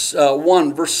chapter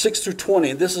 1, verse 6 through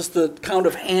 20. This is the account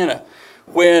of Hannah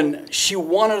when she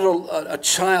wanted a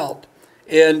child.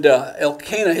 And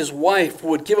Elkanah, his wife,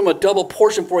 would give him a double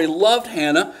portion, for he loved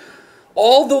Hannah,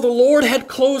 although the Lord had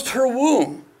closed her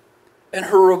womb, and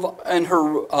her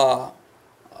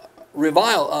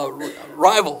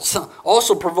rivals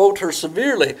also provoked her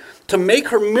severely to make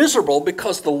her miserable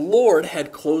because the Lord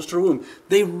had closed her womb.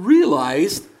 They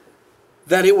realized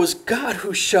that it was God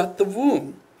who shut the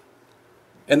womb.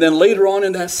 And then later on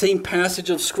in that same passage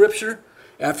of Scripture,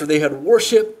 after they had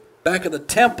worshiped back at the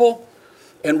temple,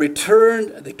 and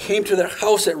returned, they came to their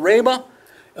house at Ramah.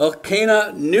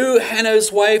 Elkanah knew Hannah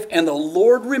his wife, and the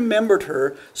Lord remembered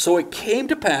her. So it came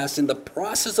to pass in the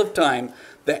process of time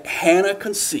that Hannah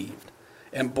conceived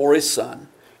and bore a son.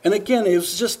 And again,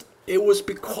 it was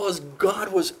because God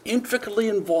was intricately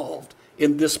involved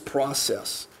in this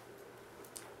process.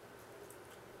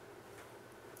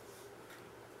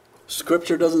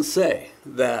 Scripture doesn't say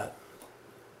that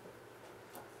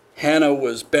Hannah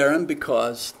was barren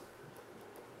because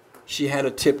she had a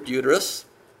tipped uterus.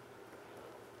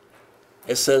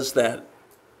 It says that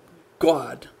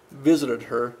God visited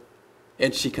her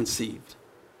and she conceived.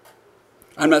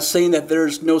 I'm not saying that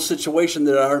there's no situation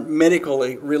that are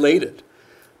medically related,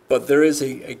 but there is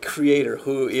a creator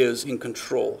who is in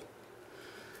control.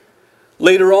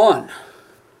 Later on,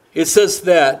 it says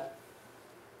that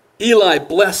Eli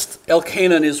blessed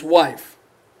Elkanah and his wife.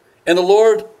 And the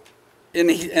Lord, and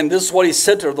this is what he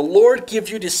said to her, the Lord give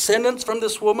you descendants from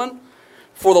this woman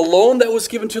for the loan that was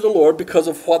given to the Lord because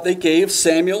of what they gave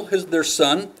Samuel, their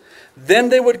son. Then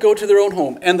they would go to their own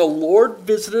home. And the Lord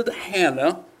visited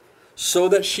Hannah so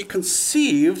that she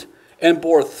conceived and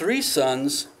bore 3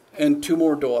 sons and 2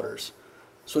 more daughters.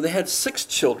 So they had 6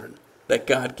 children that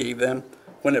God gave them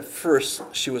when at first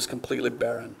she was completely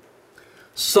barren.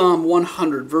 Psalm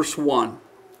 100, verse 1,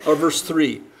 or verse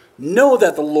 3. Know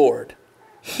that the Lord,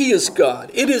 He is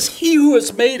God. It is He who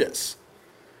has made us,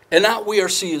 and not we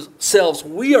ourselves.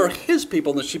 We are His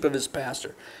people and the sheep of His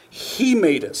pasture. He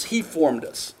made us. He formed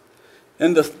us.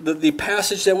 And the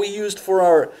passage that we used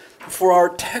for our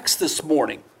text this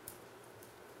morning.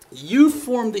 You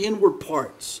formed the inward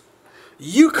parts.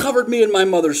 You covered me in my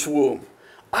mother's womb.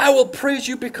 I will praise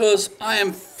you because I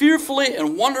am fearfully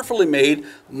and wonderfully made.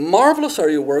 Marvelous are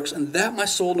your works, and that my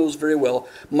soul knows very well.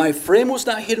 My frame was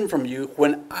not hidden from you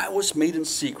when I was made in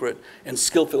secret and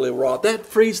skillfully wrought. That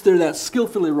phrase there, that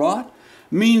skillfully wrought,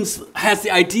 has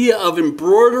the idea of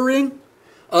embroidering,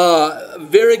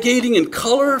 variegating in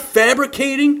color,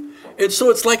 fabricating. And so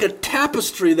it's like a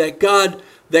tapestry that God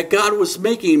was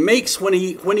makes when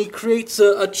he creates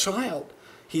a child.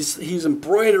 He's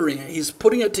embroidering it. He's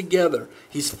putting it together.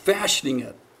 He's fashioning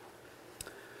it.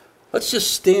 Let's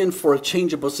just stand for a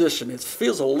change of position. It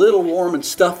feels a little warm and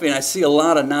stuffy, and I see a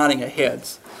lot of nodding of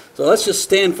heads. So let's just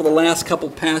stand for the last couple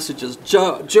passages.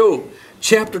 Job,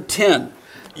 chapter 10.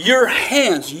 Your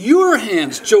hands,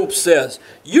 Job says,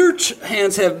 your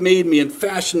hands have made me and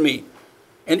fashioned me.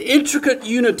 An intricate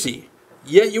unity,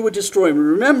 yet you would destroy me.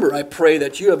 Remember, I pray,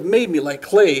 that you have made me like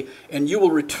clay, and you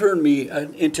will return me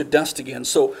into dust again.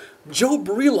 So Job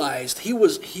realized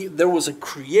there was a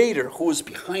creator who was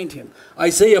behind him.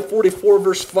 Isaiah 44,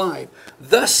 verse 5.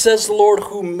 Thus says the Lord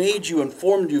who made you and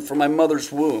formed you from my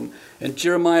mother's womb. And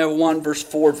Jeremiah 1, verse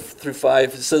 4 through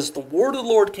 5, it says, the word of the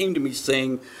Lord came to me,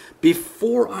 saying,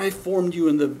 before I formed you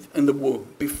in the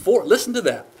womb. Listen to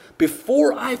that.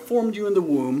 Before I formed you in the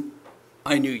womb,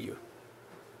 I knew you.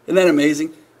 Isn't that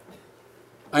amazing?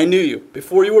 I knew you.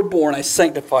 Before you were born, I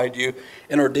sanctified you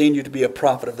and ordained you to be a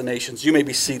prophet of the nations. You may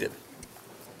be seated.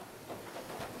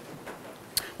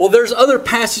 Well, there's other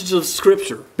passages of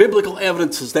Scripture, biblical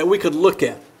evidences that we could look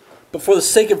at. But for the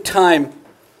sake of time,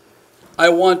 I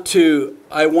want to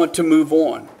move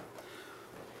on.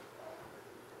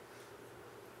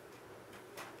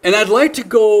 And I'd like to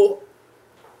go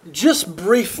just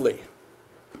briefly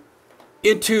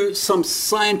into some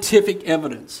scientific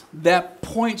evidence that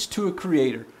points to a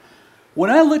creator.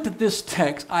 When I looked at this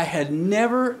text, I had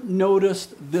never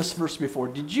noticed this verse before.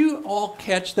 Did you all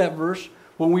catch that verse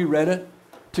when we read it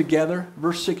together?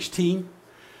 Verse 16.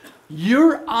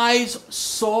 Your eyes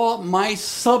saw my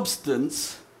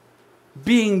substance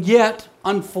being yet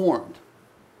unformed.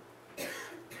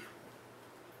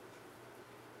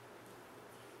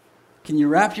 Can you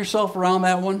wrap yourself around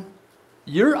that one?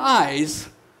 Your eyes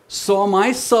saw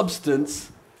my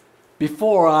substance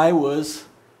before I was,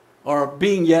 or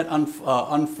being yet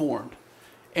unformed.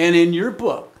 And in your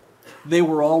book, they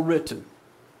were all written.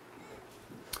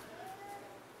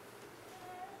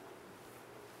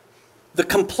 The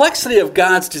complexity of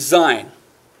God's design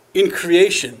in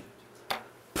creation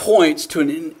points to an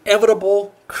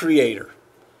inevitable creator.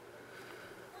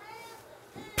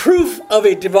 Proof of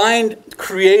a divine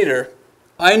creator,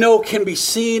 I know, can be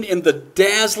seen in the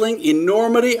dazzling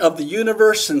enormity of the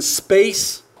universe and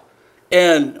space.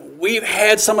 And we've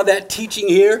had some of that teaching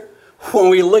here when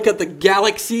we look at the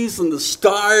galaxies and the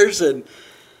stars and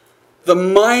the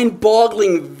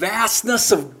mind-boggling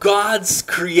vastness of God's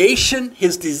creation,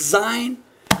 His design.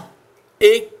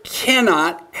 It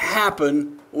cannot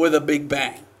happen with a big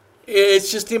bang.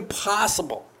 It's just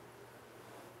impossible.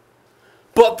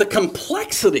 But the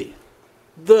complexity,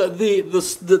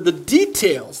 the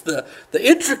details, the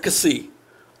intricacy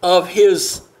of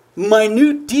His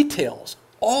minute details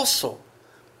also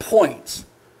points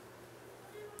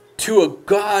to a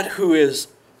God who is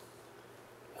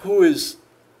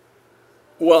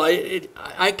well,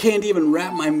 I can't even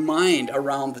wrap my mind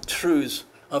around the truths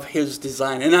of His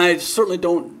design. And I certainly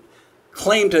don't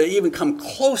claim to even come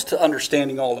close to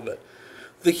understanding all of it.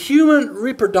 The human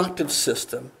reproductive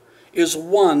system is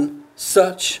one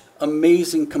such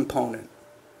amazing component.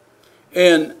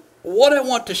 And what I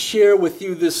want to share with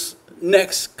you this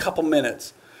next couple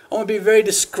minutes, I want to be very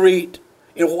discreet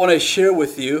in what I share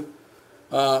with you,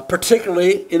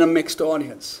 particularly in a mixed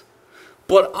audience.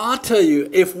 But I'll tell you,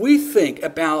 if we think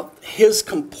about his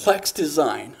complex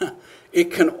design,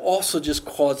 it can also just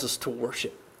cause us to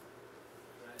worship.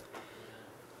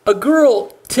 A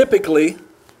girl typically,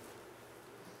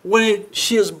 when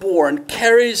she is born,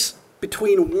 carries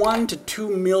between 1 to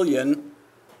 2 million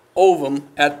ovum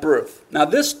at birth. Now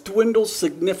this dwindles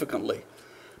significantly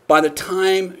by the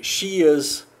time she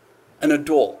is an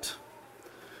adult.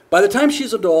 By the time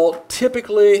she's adult,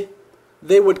 typically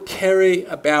they would carry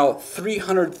about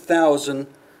 300,000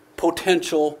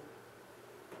 potential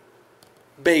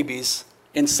babies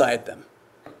inside them.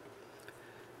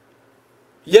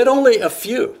 Yet only a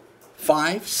few,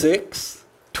 5, 6,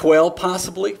 12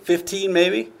 possibly, 15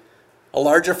 maybe, a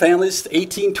larger families,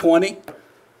 18, 20,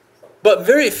 but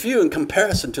very few in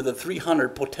comparison to the 300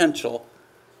 potential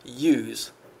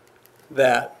ewes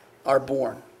that are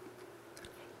born.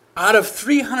 Out of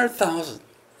 300,000,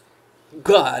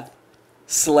 God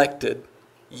selected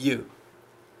you.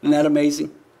 Isn't that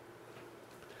amazing?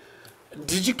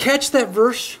 Did you catch that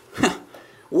verse?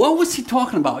 What was he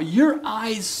talking about? Your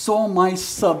eyes saw my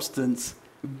substance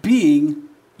being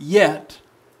yet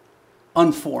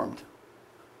unformed.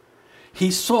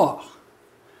 He saw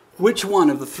which one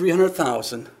of the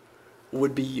 300,000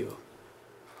 would be you.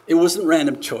 It wasn't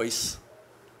random choice.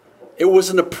 It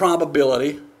wasn't a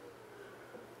probability.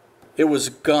 It was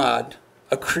God,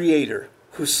 a creator,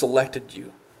 who selected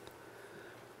you.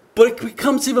 But it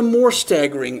becomes even more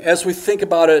staggering as we think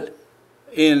about it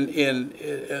in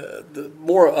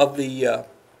more of the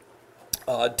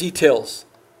details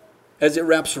as it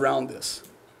wraps around this.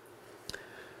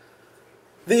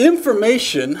 The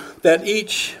information that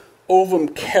each ovum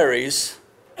carries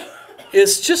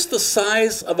is just the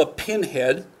size of a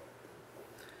pinhead,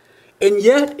 and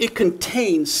yet it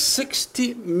contains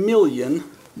 60 million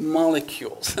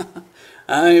molecules.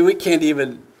 I mean, we can't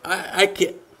even, I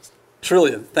can't,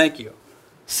 trillion, thank you.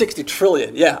 60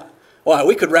 trillion, yeah. Wow,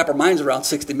 we could wrap our minds around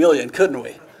 60 million, couldn't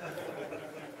we?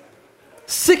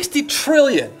 60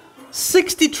 trillion,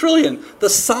 60 trillion, the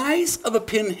size of a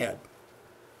pinhead.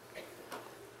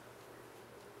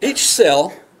 Each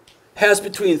cell has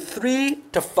between 3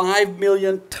 to 5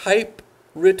 million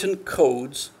typewritten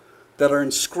codes that are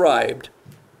inscribed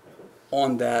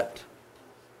on that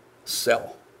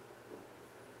cell.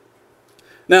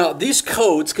 Now, these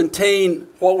codes contain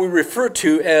what we refer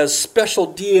to as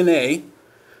special DNA,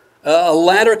 a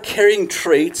ladder carrying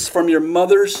traits from your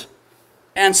mother's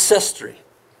ancestry.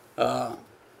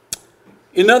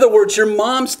 In other words, your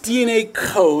mom's DNA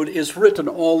code is written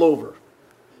all over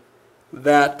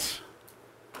that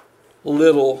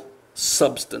little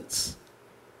substance.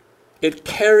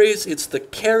 It's the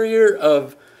carrier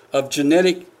of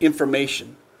genetic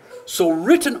information. So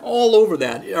written all over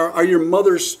that are your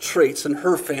mother's traits and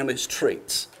her family's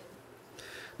traits.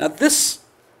 Now this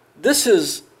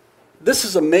is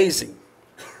amazing.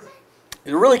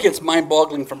 It really gets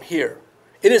mind-boggling from here.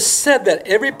 It is said that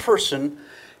every person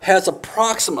has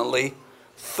approximately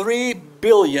 3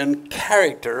 billion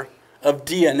character of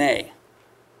DNA.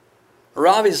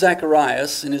 Ravi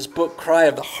Zacharias, in his book Cry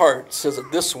of the Heart, says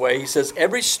it this way. He says,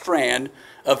 every strand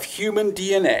of human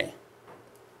DNA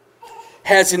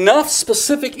has enough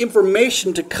specific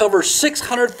information to cover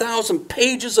 600,000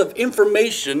 pages of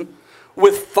information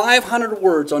with 500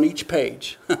 words on each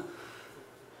page.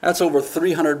 That's over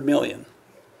 300 million.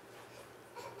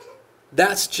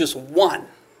 That's just one.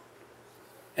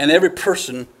 And every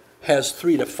person has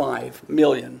 3 to 5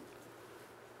 million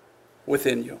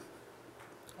within you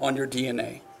on your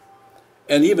DNA.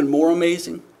 And even more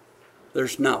amazing,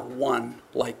 there's not one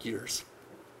like yours.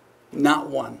 Not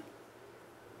one.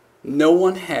 No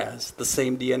one has the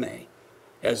same DNA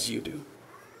as you do.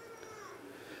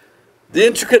 The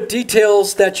intricate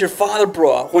details that your father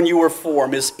brought when you were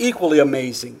formed is equally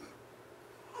amazing.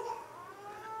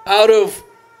 Out of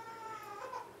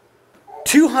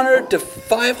 200 to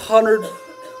 500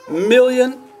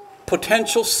 million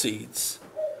potential seeds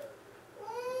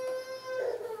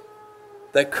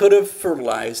that could have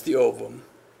fertilized the ovum,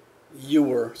 you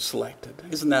were selected.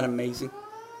 Isn't that amazing?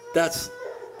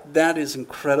 That is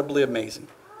incredibly amazing.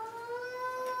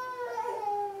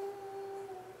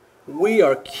 We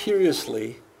are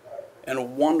curiously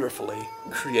and wonderfully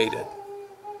created.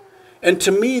 And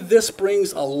to me, this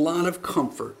brings a lot of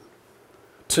comfort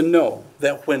to know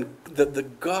that when the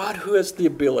God who has the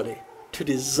ability to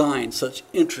design such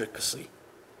intricacy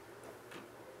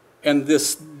And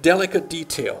this delicate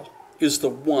detail is the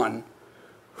one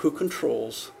who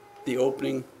controls the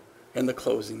opening and the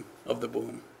closing of the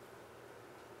womb.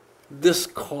 This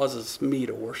causes me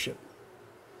to worship.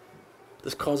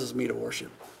 This causes me to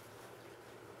worship.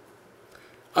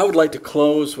 I would like to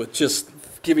close with just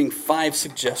giving 5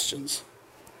 suggestions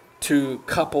to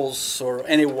couples or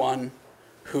anyone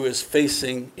who is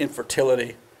facing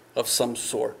infertility of some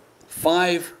sort.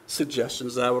 5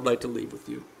 suggestions that I would like to leave with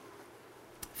you.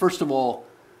 First of all,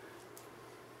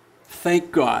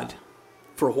 thank God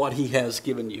for what He has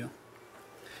given you.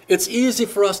 It's easy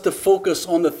for us to focus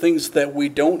on the things that we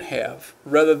don't have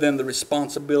rather than the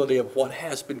responsibility of what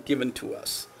has been given to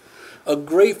us. A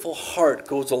grateful heart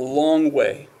goes a long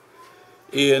way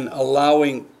in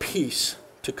allowing peace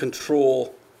to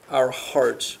control our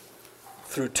hearts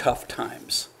through tough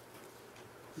times.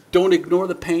 Don't ignore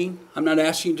the pain. I'm not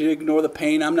asking you to ignore the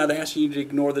pain. I'm not asking you to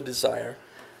ignore the desire.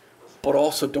 But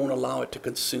also don't allow it to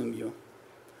consume you.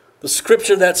 The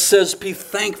scripture that says, be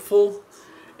thankful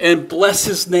and bless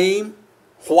His name.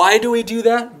 Why do we do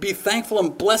that? Be thankful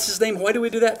and bless His name. Why do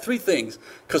we do that? 3 things.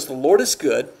 Because the Lord is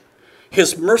good,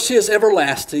 His mercy is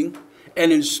everlasting,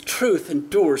 and His truth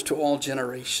endures to all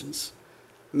generations.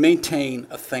 Maintain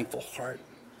a thankful heart.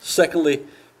 Secondly,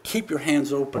 keep your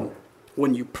hands open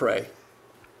when you pray.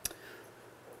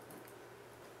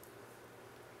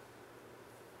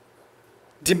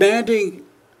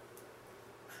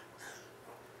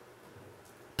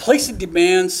 Placing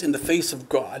demands in the face of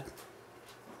God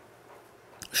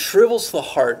shrivels the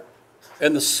heart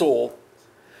and the soul,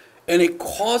 and it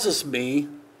causes me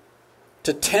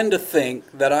to tend to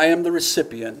think that I am the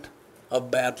recipient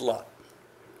of bad luck.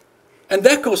 And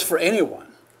that goes for anyone,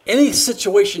 any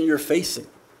situation you're facing.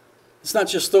 It's not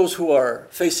just those who are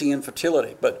facing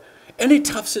infertility, but any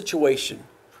tough situation.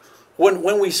 When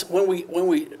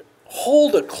we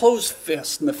hold a closed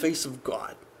fist in the face of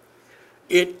God,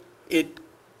 it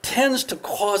tends to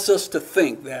cause us to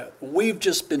think that we've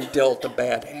just been dealt a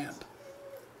bad hand.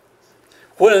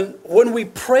 When we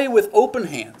pray with open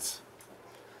hands,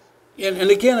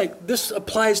 and again, this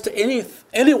applies to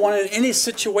anyone in any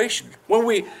situation. When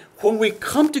we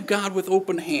come to God with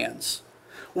open hands,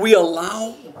 we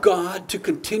allow God to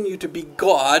continue to be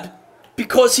God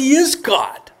because He is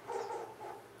God.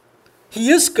 He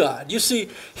is God. You see,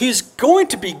 He's going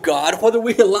to be God whether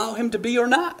we allow Him to be or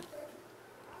not.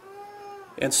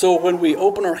 And so when we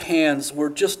open our hands, we're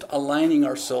just aligning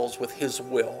ourselves with His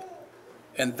will.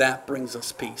 And that brings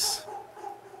us peace.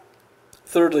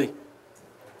 Thirdly,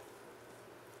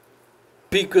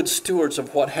 be good stewards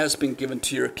of what has been given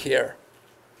to your care.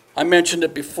 I mentioned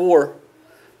it before,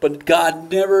 but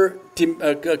God never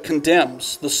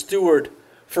condemns the steward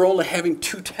for only having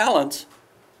 2 talents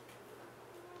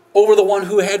over the one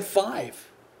who had 5.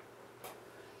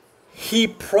 He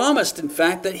promised, in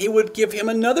fact, that He would give him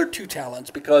another 2 talents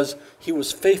because he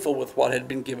was faithful with what had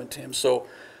been given to him. So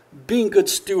being good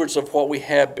stewards of what we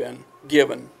have been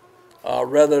given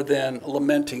rather than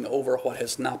lamenting over what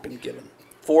has not been given.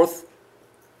 Fourth,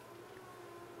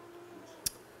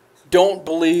 don't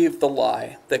believe the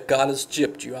lie that God has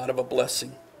gypped you out of a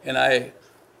blessing. And I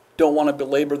don't want to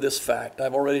belabor this fact.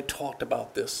 I've already talked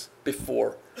about this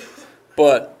before.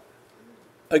 But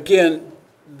again,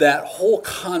 that whole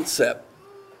concept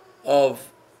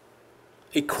of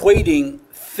equating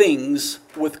things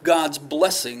with God's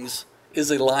blessings is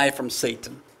a lie from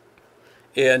Satan.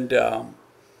 And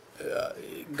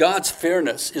God's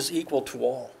fairness is equal to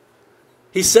all.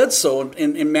 He said so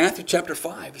in Matthew chapter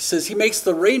 5. He says He makes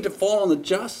the rain to fall on the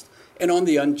just and on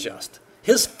the unjust.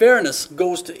 His fairness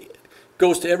goes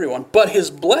to everyone. But His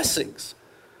blessings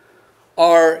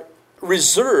are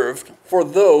reserved for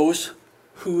those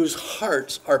whose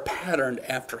hearts are patterned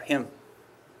after Him.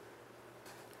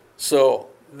 So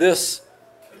this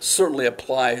certainly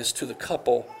applies to the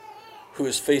couple who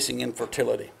is facing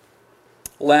infertility.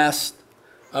 Last,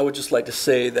 I would just like to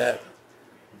say that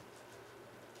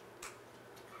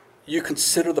you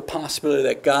consider the possibility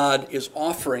that God is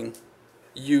offering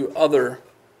you other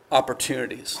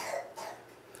opportunities.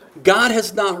 God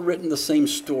has not written the same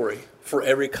story for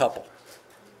every couple.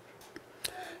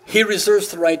 He reserves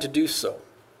the right to do so.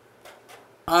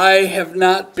 I have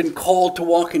not been called to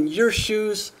walk in your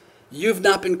shoes. You've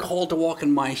not been called to walk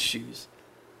in my shoes.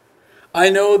 I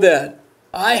know that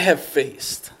I have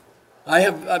faced,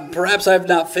 perhaps I have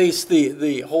not faced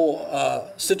the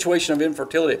whole situation of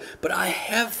infertility, but I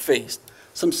have faced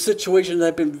some situations that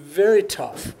have been very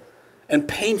tough and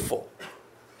painful.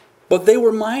 But they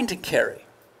were mine to carry.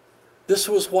 This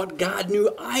was what God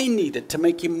knew I needed to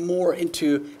make you more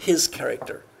into His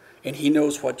character. And He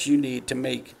knows what you need to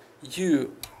make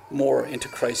you more into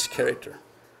Christ's character.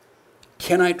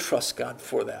 Can I trust God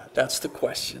for that? That's the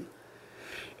question.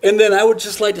 And then I would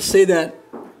just like to say that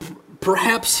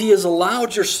perhaps He has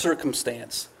allowed your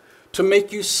circumstance to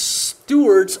make you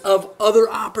stewards of other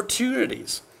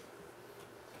opportunities.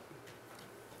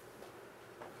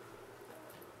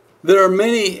 There are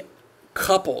many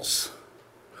couples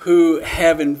who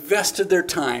have invested their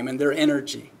time and their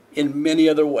energy in many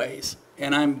other ways,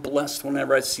 and I'm blessed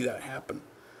whenever I see that happen.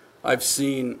 I've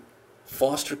seen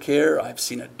foster care, I've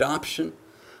seen adoption,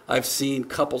 I've seen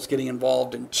couples getting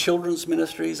involved in children's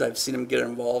ministries, I've seen them get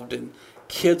involved in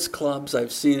kids clubs,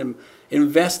 I've seen them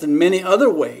invest in many other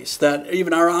ways that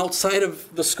even are outside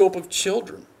of the scope of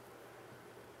children.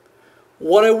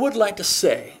 What I would like to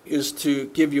say is to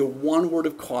give you one word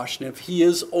of caution. If He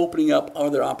is opening up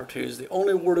other opportunities, the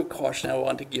only word of caution I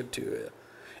want to give to you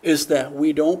is that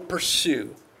we don't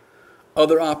pursue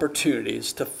other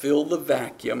opportunities to fill the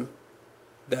vacuum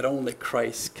that only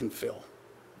Christ can fill.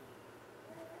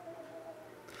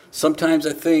 Sometimes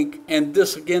I think, and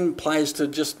this again applies to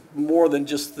just more than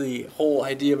just the whole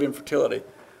idea of infertility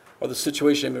or the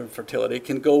situation of infertility, it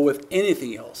can go with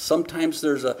anything else. Sometimes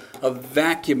there's a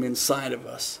vacuum inside of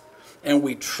us, and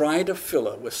we try to fill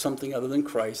it with something other than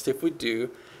Christ. If we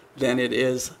do, then it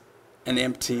is an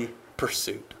empty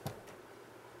pursuit.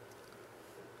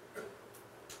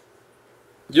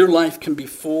 Your life can be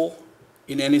full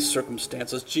in any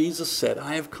circumstances. Jesus said,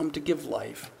 I have come to give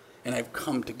life, and I've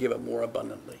come to give it more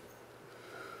abundantly.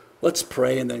 Let's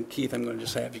pray, and then Keith, I'm going to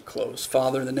just have you close.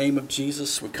 Father, in the name of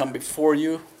Jesus, we come before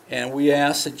you, and we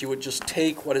ask that you would just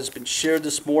take what has been shared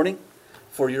this morning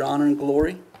for your honor and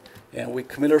glory, and we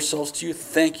commit ourselves to you.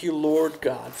 Thank you, Lord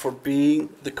God, for being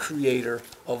the creator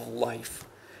of life,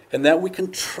 and that we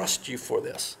can trust you for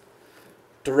this.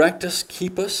 Direct us,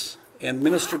 keep us, and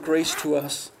minister grace to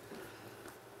us,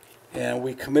 and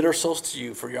we commit ourselves to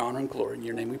you for your honor and glory. In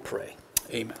your name we pray.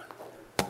 Amen.